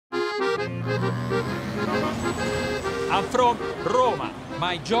I'm from Roma.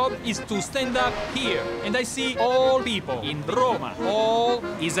 My job is to stand up here, and I see all people in Roma. All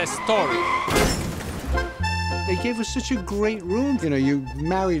is a story. They gave us such a great room. You know, you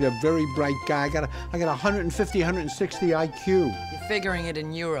married a very bright guy. I got 150, 160 IQ. You're figuring it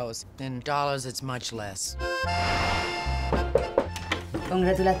in euros. In dollars, it's much less.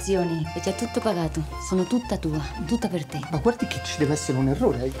 Congratulazioni, è già tutto pagato. Sono tutta tua, tutta per te. Ma guardi che ci deve essere un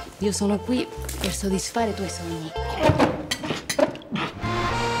errore. Io sono qui per soddisfare i tuoi sogni.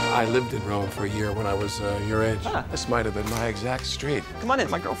 I lived in Rome for a year when I was your age. This might have been my exact street. Come on in,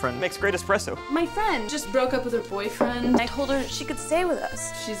 my girlfriend makes great espresso. My friend just broke up with her boyfriend. I told her she could stay with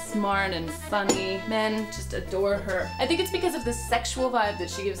us. She's smart and funny. Men just adore her. I think it's because of the sexual vibe that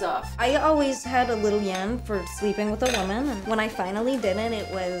she gives off. I always had a little yen for sleeping with a woman, and when I finally did it,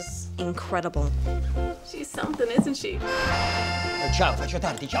 it was incredible. She's something, isn't she? Ciao, faccio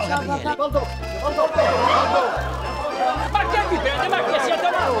tardi. Ciao, Gabriele. Ma che vi prende? Ma che siete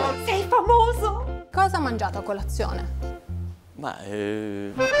voi? Sei famoso! Cosa ha mangiato a colazione?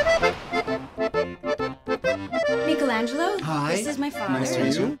 Michelangelo? Hi. This is my father. Nice to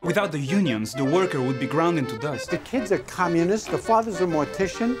meet you. Without the unions, the worker would be ground into dust. The kids are communists, the father's a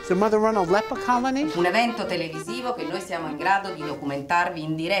mortician, the mother run a leper colony. Un evento televisivo che noi siamo in grado di documentarvi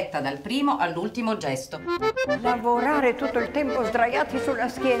in diretta dal primo all'ultimo gesto. Lavorare tutto il tempo sdraiati sulla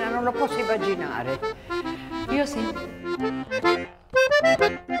schiena, non lo posso immaginare. Io sì.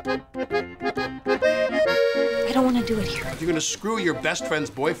 I don't want to do it here. You're gonna screw your best friend's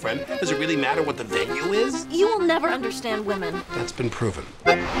boyfriend. Does it really matter what the venue is? You will never understand women. That's been proven.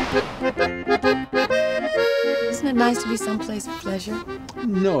 Isn't it nice to be someplace of pleasure?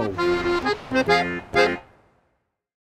 No.